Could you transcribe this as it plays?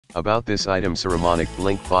About this item: Saramonic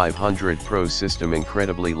Blink500 Pro system,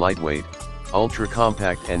 incredibly lightweight, ultra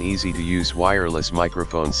compact and easy to use wireless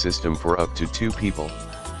microphone system for up to 2 people.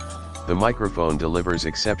 The microphone delivers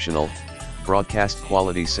exceptional, broadcast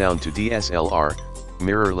quality sound to DSLR,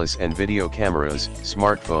 mirrorless and video cameras,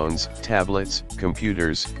 smartphones, tablets,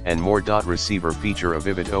 computers, and more. Receiver feature a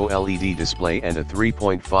vivid OLED display and a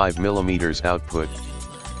 3.5mm output.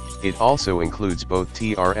 It also includes both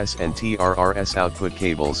TRS and TRRS output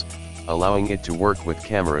cables, allowing it to work with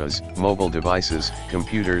cameras, mobile devices,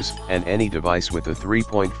 computers, and any device with a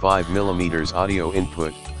 3.5mm audio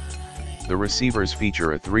input. The receivers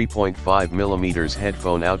feature a 3.5mm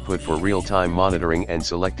headphone output for real-time monitoring and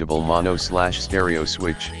selectable mono/stereo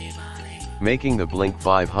switch, making the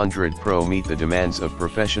Blink500 Pro meet the demands of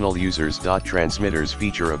professional users. Transmitters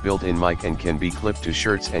feature a built-in mic and can be clipped to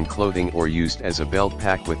shirts and clothing or used as a belt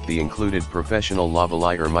pack with the included professional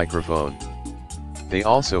Lavalier microphone. They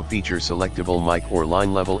also feature selectable mic or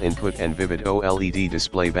line level input and vivid OLED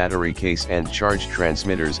display. Battery case and charge.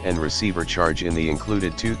 Transmitters and receiver charge in the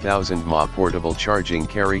included 2000 mAh portable charging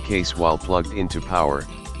carry case while plugged into power,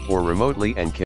 or remotely, and can